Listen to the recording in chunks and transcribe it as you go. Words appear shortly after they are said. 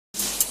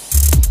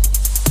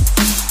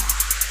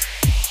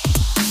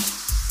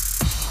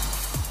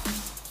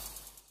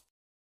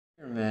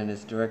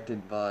is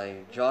directed by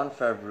Jon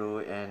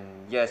Favreau, and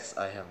yes,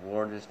 I have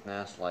worn this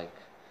mask like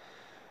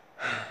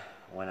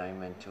when Iron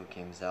Man 2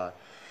 came out.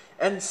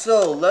 And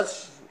so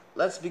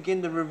let's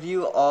begin the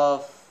review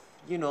of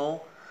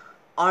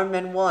Iron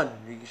Man 1,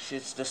 which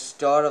is the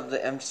start of the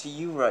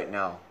MCU right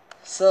now.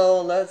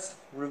 So let's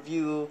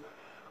review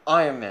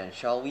Iron Man,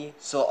 shall we?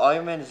 So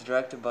Iron Man is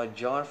directed by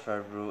Jon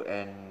Favreau,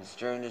 and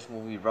starring this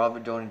movie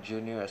Robert Downey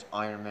Jr. as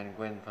Iron Man,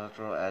 Gwyneth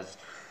Paltrow as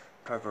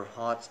Pepper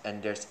Potts,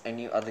 and there's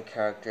any other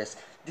characters.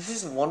 This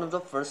is one of the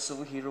first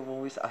superhero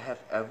movies I have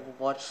ever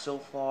watched so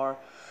far.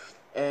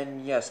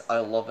 And yes, I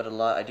love it a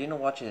lot. I didn't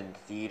watch it in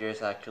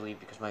theaters actually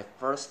because my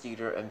first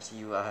theater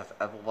MCU I have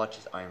ever watched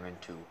is Iron Man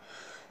 2.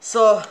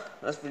 So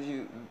let's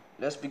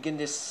begin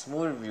this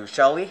movie review,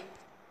 shall we?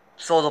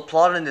 So the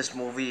plot in this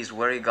movie is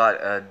where you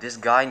got this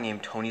guy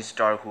named Tony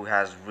Stark who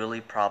has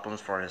really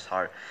problems for his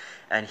heart,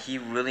 and he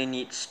really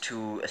needs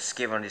to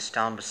escape on this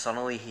town. But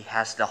suddenly he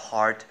has the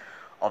heart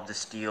of the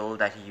steel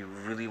that he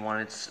really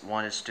wanted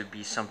to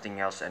be something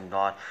else and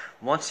not.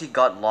 Once he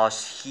got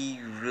lost, he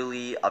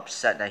really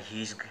upset that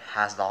he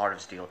has the heart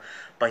of steel,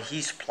 but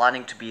he's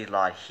planning to be a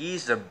lot.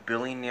 He's a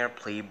billionaire,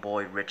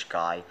 playboy, rich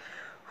guy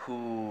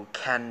who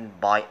can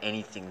buy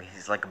anything.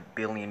 He's like a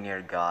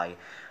billionaire guy,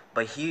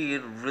 but he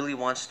really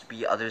wants to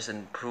be others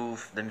and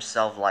prove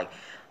themselves like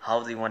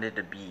how they wanted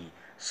to be.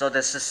 So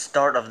that's the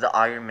start of the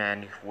Iron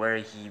Man, where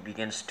he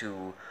begins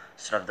to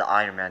start the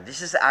Iron Man.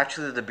 This is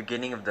actually the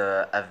beginning of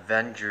the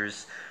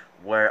Avengers,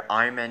 where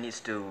Iron Man needs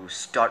to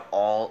start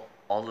all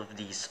of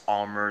these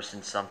armors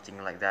and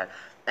something like that.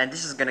 And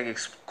this is gonna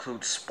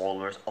exclude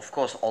spoilers. Of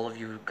course, all of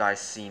you guys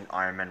seen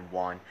Iron Man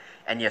 1,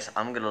 and yes,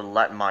 I'm gonna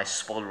let my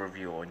spoiler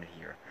review on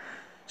here.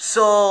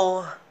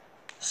 So,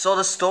 so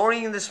the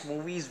story in this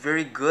movie is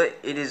very good.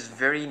 It is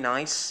very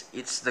nice.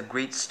 It's the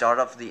great start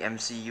of the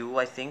MCU,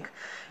 I think.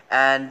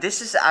 And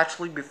this is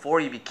actually before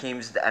it became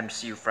the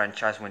MCU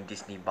franchise when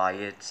Disney buy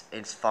it.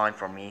 It's fine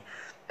for me.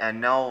 And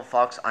now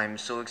Fox, I'm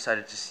so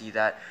excited to see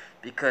that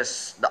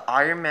because the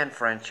Iron Man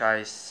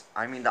franchise,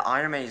 I mean the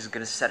Iron Man is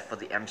gonna set for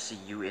the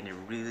MCU, and it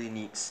really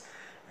needs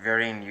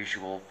very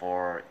unusual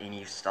for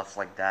any stuff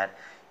like that.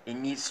 It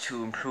needs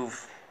to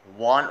improve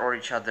one or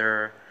each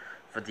other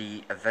for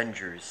the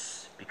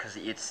Avengers because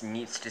it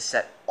needs to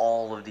set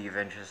all of the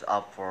Avengers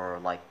up for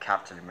like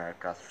Captain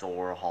America,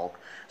 Thor, Hulk,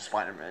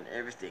 Spider-Man,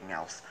 everything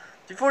else.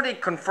 Before they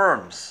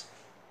confirms,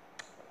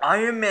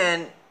 Iron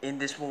Man in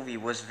this movie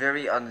was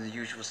very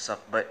unusual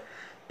stuff, but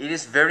it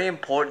is very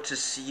important to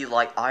see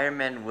like Iron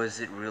Man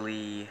was it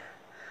really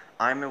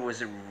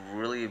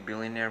a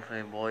billionaire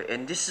playboy,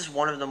 and this is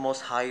one of the most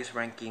highest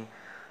ranking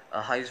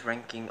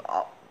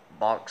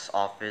box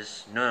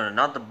office. No, no,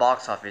 not the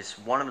box office.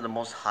 One of the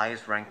most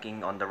highest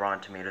ranking on the Rotten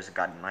Tomatoes. It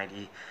got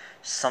 90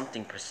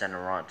 something percent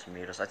on Rotten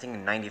Tomatoes. I think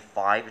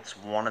 95. It's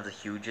one of the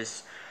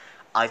hugest.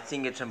 I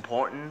think it's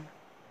important,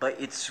 but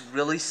it's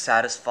really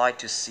satisfied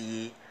to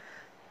see.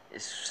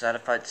 It's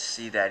satisfied to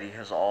see that he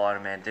has all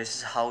Iron Man. This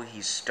is how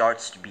he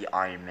starts to be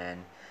Iron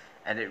Man,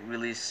 and it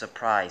really is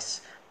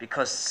surprised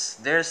because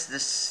there's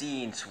this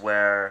scenes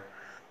where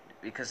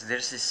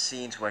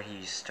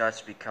he starts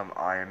to become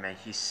Iron Man.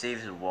 He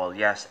saves the world,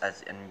 yes,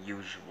 as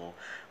unusual.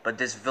 But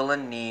this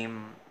villain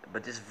name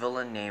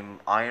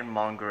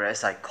Ironmonger,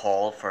 as I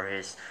call for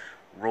his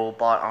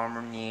robot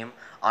armor name,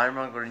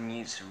 Ironmonger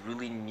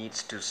really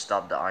needs to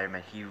stop the Iron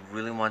Man. He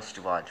really wants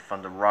to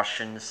from the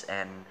Russians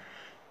and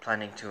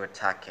planning to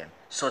attack him.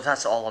 So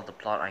that's all of the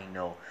plot I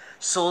know.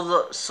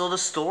 So the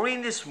story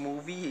in this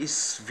movie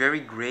is very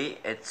great.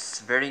 It's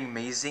very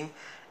amazing.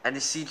 And the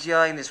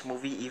CGI in this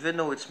movie, even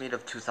though it's made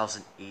of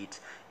 2008,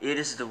 it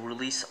is the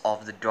release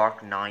of The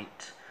Dark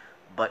Knight.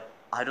 But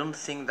I don't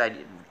think that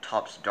it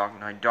tops Dark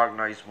Knight. Dark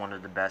Knight is one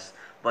of the best.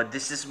 But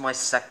this is my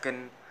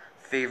second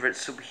favorite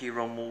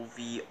superhero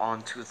movie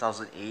on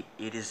 2008.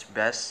 It is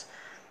best,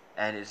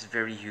 and it's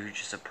very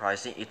huge,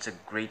 surprising. It's a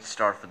great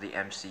start for the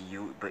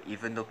MCU. But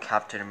even though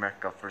Captain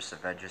America First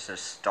Avengers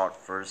has start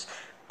first,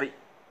 but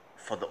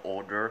for the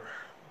order,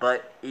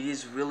 but it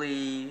is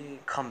really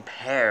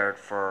compared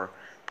for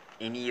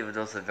any of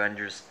those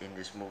Avengers in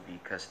this movie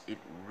because it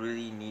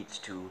really needs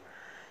to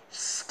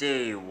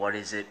stay what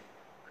is it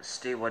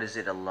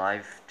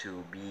alive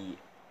to be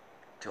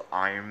to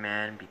Iron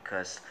Man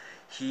because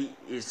he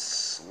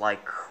is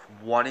like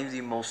one of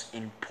the most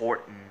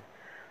important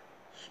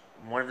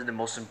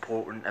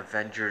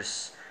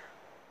Avengers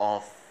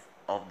of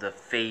the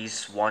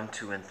phase 1,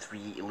 2 and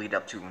 3 lead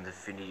up to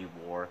Infinity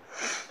War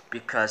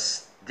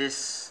because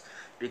this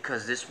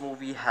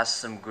movie has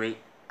some great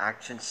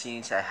action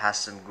scenes. It has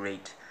some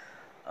great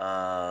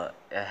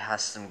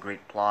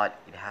plot.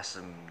 It has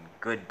some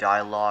good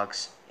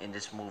dialogues in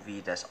this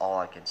movie. That's all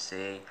I can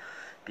say,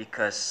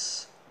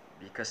 because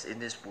in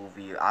this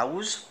movie, I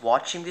was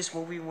watching this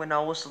movie when I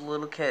was a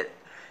little kid.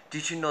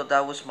 Did you know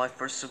that was my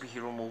first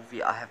superhero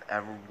movie I have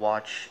ever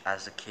watched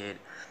as a kid?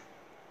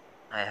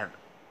 I have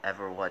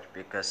ever watched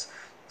because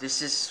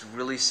this is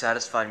really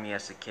satisfied me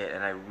as a kid,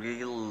 and I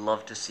really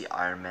love to see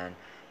Iron Man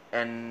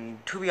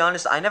And to be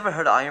honest, I never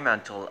heard of Iron Man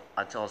until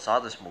I saw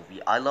this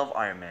movie. I love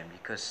Iron Man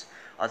because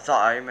I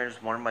thought Iron Man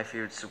is one of my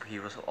favorite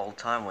superheroes of all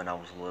time when I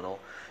was little,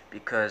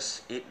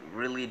 because it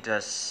really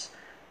does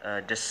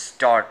the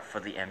start for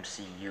the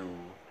MCU.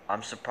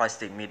 I'm surprised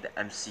they made the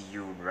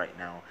MCU right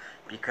now,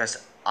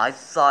 because like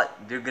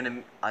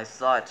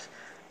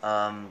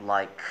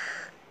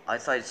I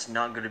thought it's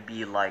not gonna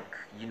be like,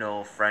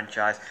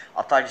 franchise.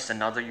 I thought it's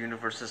another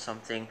universe or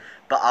something.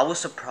 But I was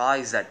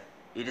surprised that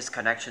it is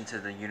connection to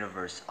the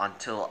universe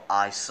until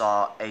I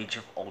saw Age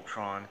of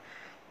Ultron,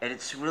 and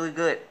it's really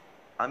good.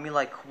 I mean,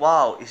 like,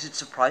 wow, is it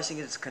surprising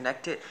it's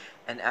connected?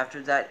 And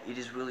after that, it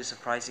is really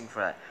surprising for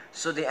that.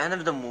 So the end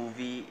of the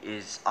movie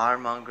is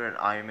Ironmonger and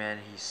Iron Man.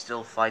 He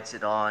still fights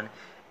it on,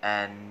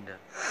 and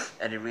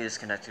it really is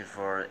connected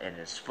for in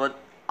this. But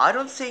I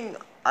don't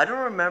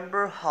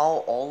remember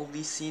how all of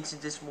these scenes in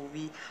this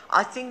movie.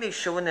 I think they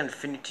show an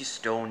Infinity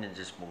Stone in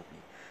this movie.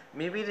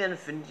 Maybe the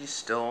Infinity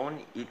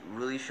Stone, it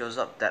really shows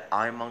up that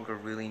Ironmonger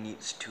really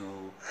needs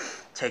to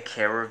take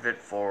care of it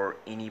for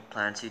any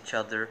plants each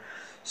other.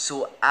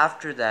 So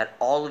after that,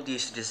 all of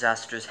these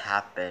disasters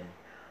happen.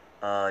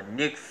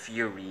 Nick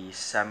Fury,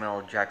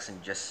 Samuel L. Jackson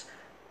just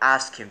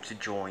asked him to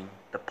join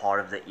the part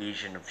of the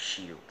Agent of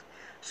S.H.I.E.L.D.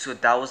 So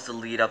that was the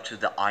lead up to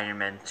the Iron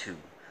Man 2.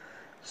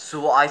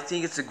 So I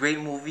think it's a great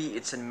movie.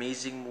 It's an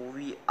amazing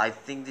movie. I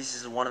think this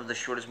is one of the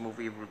shortest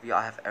movie review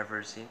I have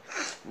ever seen.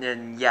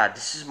 And yeah,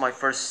 this is my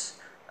first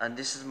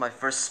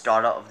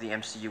startup of the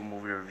MCU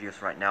movie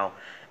reviews right now.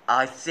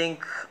 I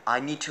think I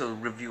need to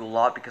review a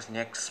lot because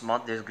next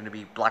month there's gonna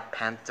be Black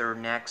Panther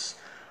next.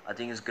 I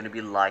think it's gonna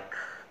be like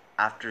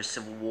after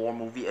Civil War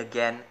movie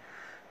again,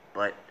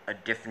 but a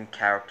different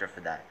character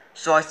for that.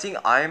 So I think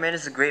Iron Man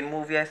is a great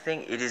movie. I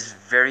think it is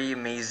very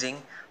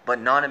amazing, but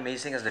not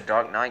amazing as the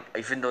Dark Knight,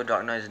 even though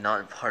Dark Knight is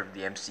not part of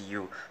the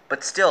MCU.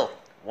 But still,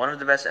 one of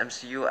the best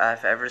MCU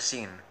I've ever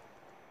seen.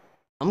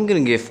 I'm gonna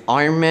give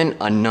Iron Man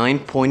a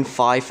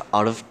 9.5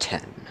 out of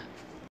 10.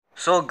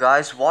 So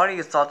guys, what are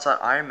your thoughts on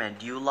Iron Man?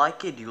 Do you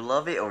like it, do you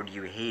love it, or do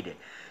you hate it?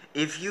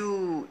 If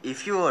you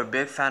are a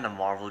big fan of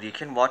Marvel, you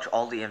can watch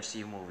all the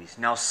MCU movies.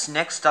 Now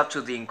next up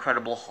to the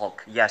Incredible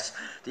Hulk. Yes,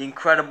 the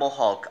Incredible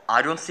Hulk.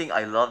 I don't think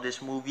I love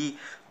this movie,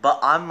 but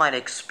I might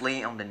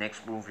explain on the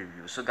next movie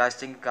review. So guys,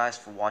 thank you guys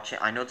for watching.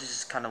 I know this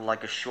is kind of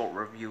like a short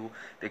review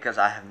because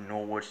I have no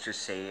words to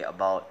say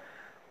about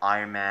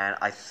Iron Man.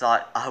 I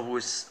thought I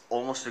was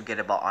almost forget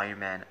about Iron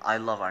Man. I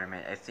love Iron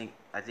Man. I think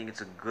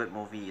it's a good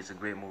movie. It's a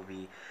great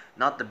movie.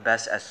 Not the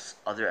best as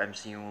other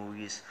MCU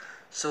movies.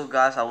 So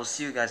guys, I will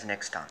see you guys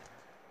next time.